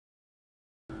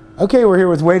Okay, we're here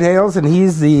with Wade Hales, and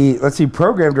he's the, let's see,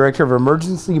 Program Director of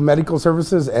Emergency Medical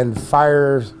Services and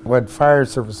Fire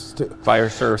Services too.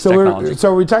 Fire Service Technology.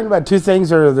 So are we talking about two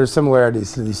things, or are there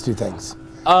similarities to these two things?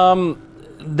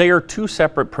 They are two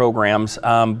separate programs,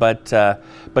 but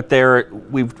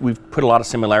we've put a lot of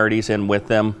similarities in with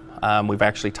them. We've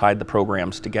actually tied the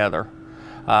programs together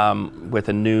with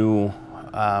a new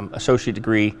associate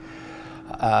degree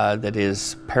that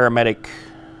is paramedic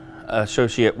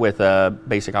associate with a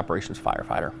basic operations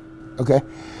firefighter. Okay.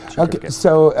 Okay.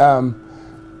 So,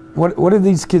 what do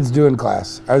these kids do in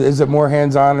class? Is it more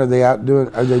hands-on? Are they out doing?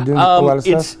 Are they doing a lot of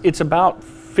stuff? It's about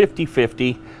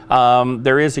 50-50.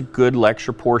 There is a good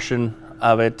lecture portion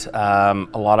of it. A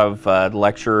lot of the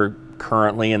lecture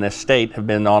currently in this state have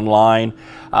been online.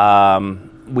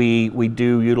 We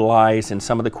do utilize in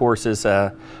some of the courses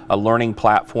a learning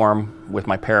platform with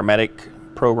my paramedic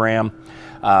program.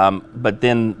 But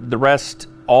then the rest,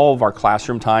 all of our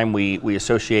classroom time, we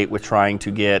associate with trying to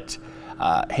get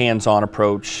hands-on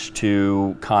approach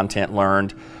to content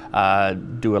learned,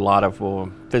 do a lot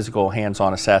of physical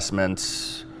hands-on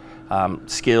assessments,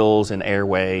 skills in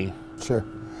airway, sure,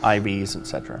 IVs,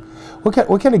 etc.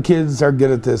 What kind of kids are good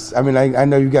at this? I mean, I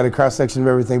know you've got a cross-section of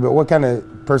everything, but what kind of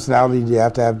personality do you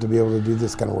have to be able to do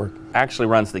this kind of work? Actually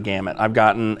runs the gamut. I've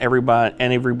gotten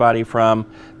everybody from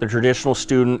the traditional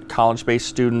student, college-based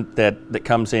student that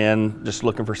comes in just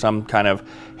looking for some kind of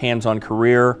hands-on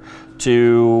career,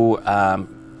 to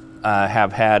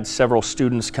have had several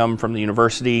students come from the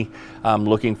university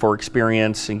looking for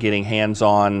experience and getting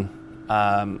hands-on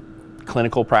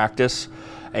clinical practice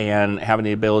and having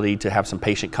the ability to have some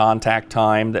patient contact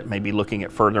time, that may be looking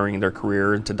at furthering their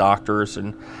career into doctors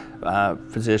and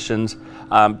physicians,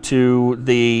 to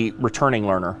the returning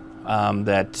learner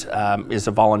that is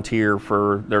a volunteer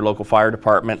for their local fire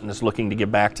department and is looking to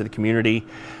give back to the community.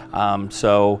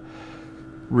 So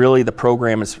really the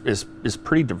program is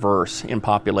pretty diverse in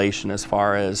population as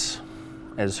far as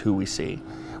who we see.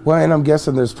 Well, and I'm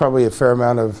guessing there's probably a fair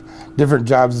amount of different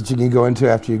jobs that you can go into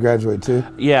after you graduate too.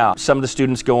 Yeah, some of the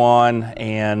students go on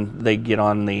and they get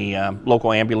on the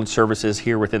local ambulance services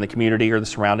here within the community or the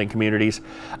surrounding communities.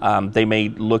 They may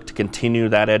look to continue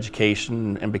that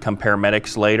education and become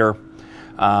paramedics later.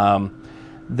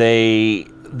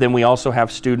 Then we also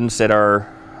have students that are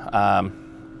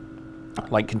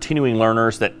like continuing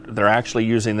learners that they're actually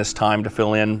using this time to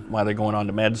fill in while they're going on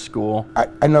to med school.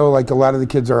 I know like a lot of the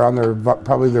kids are on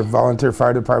probably their volunteer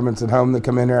fire departments at home that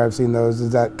come in here. I've seen those. Is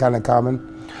that kind of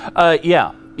common?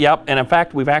 Yeah, yep. And in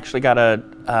fact, we've actually got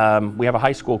we have a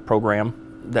high school program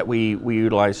that we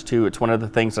utilize too. It's one of the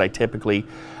things that I typically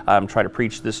try to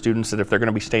preach to the students, that if they're going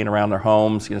to be staying around their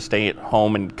homes, going to stay at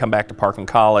home and come back to Parkland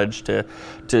College to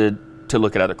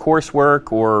look at other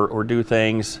coursework or do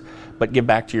things, but give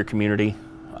back to your community.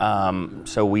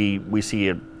 So we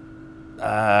see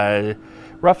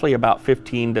roughly about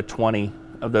 15 to 20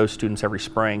 of those students every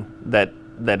spring that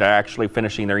are actually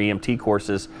finishing their EMT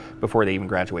courses before they even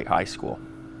graduate high school.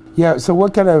 Yeah. So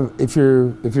what kind of, if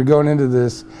you're going into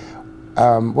this,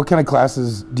 what kind of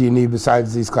classes do you need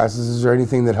besides these classes? Is there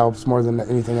anything that helps more than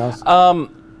anything else?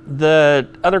 The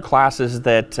other classes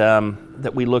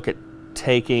that we look at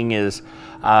taking is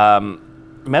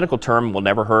medical term will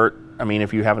never hurt. I mean,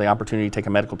 if you have the opportunity to take a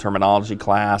medical terminology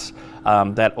class,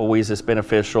 that always is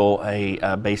beneficial.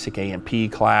 A basic A&P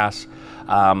class.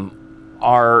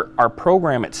 Our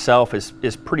program itself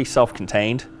is pretty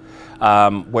self-contained,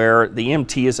 where the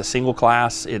EMT is a single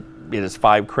class. It is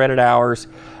 5 credit hours,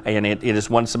 and it is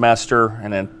 1 semester.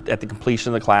 And then at the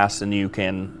completion of the class, then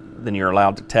you're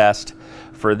allowed to test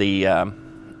for the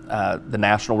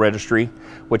national registry,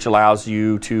 which allows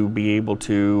you to be able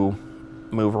to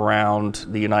move around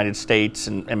the United States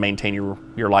and maintain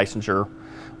your licensure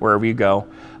wherever you go.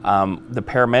 The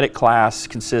paramedic class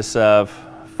consists of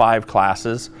 5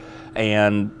 classes,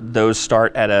 and those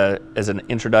start as an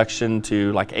introduction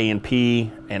to like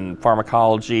A&P and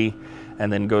pharmacology,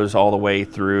 and then goes all the way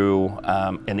through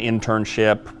an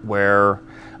internship where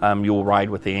you will ride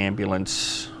with the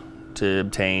ambulance to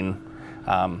obtain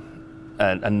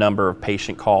a number of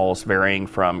patient calls varying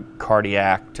from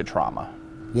cardiac to trauma.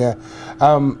 Yeah.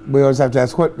 We always have to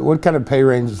ask, what kind of pay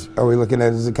range are we looking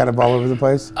at? Is it kind of all over the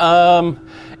place?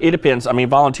 It depends. I mean,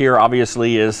 volunteer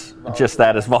obviously is just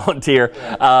that, is volunteer.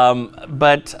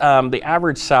 But the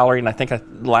average salary, and I think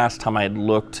last time I had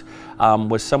looked,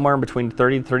 was somewhere between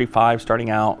 30 to 35 starting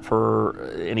out for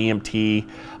an EMT.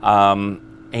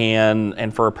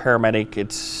 And for a paramedic,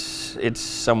 it's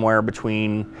somewhere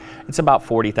between, it's about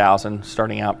 40,000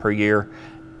 starting out per year,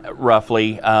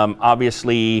 roughly.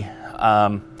 Obviously,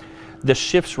 the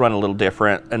shifts run a little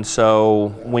different, and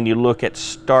so when you look at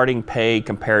starting pay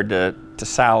compared to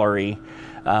salary,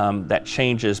 that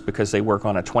changes because they work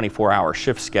on a 24-hour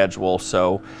shift schedule.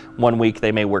 So one week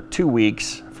they may work 2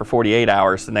 weeks for 48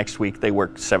 hours, the next week they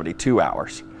work 72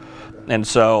 hours. And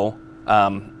so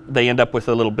they end up with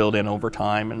a little built-in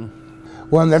overtime. And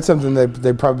that's something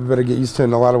they probably better get used to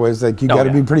in a lot of ways. Like, you got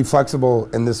to be pretty flexible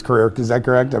in this career. Is that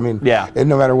correct? I mean, yeah. And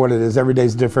no matter what it is, every day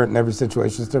is different and every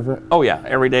situation is different. Oh yeah,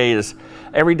 every day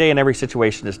and every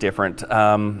situation is different,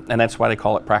 and that's why they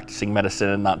call it practicing medicine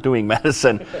and not doing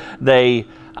medicine. They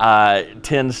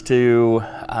tends to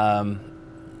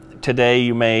today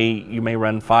you may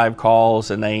run 5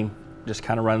 calls and they just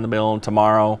kind of run the mill.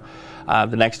 Tomorrow,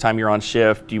 the next time you're on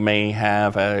shift, you may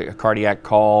have a cardiac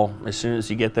call as soon as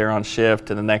you get there on shift,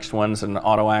 and the next one's an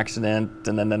auto accident,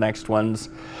 and then the next one's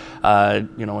a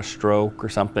stroke or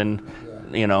something,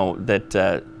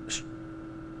 that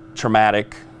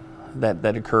traumatic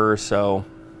that occurs. So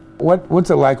what's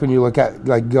it like when you look at,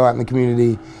 like, go out in the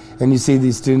community and you see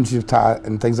these students you've taught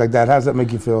and things like that? How does that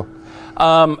make you feel?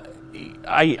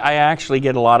 I actually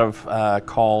get a lot of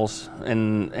calls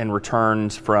and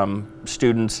returns from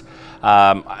students.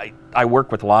 I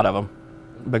work with a lot of them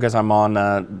because I'm on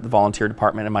the volunteer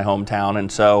department in my hometown,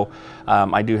 and so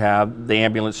I do have the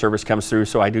ambulance service comes through,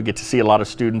 so I do get to see a lot of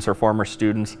students or former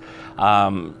students,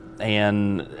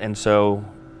 and so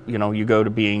you go to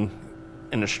being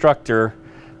an instructor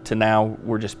to now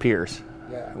we're just peers.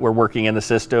 Yeah. We're working in the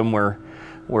system. We're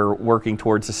working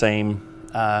towards the same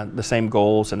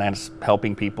goals, and that's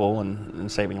helping people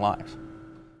and saving lives.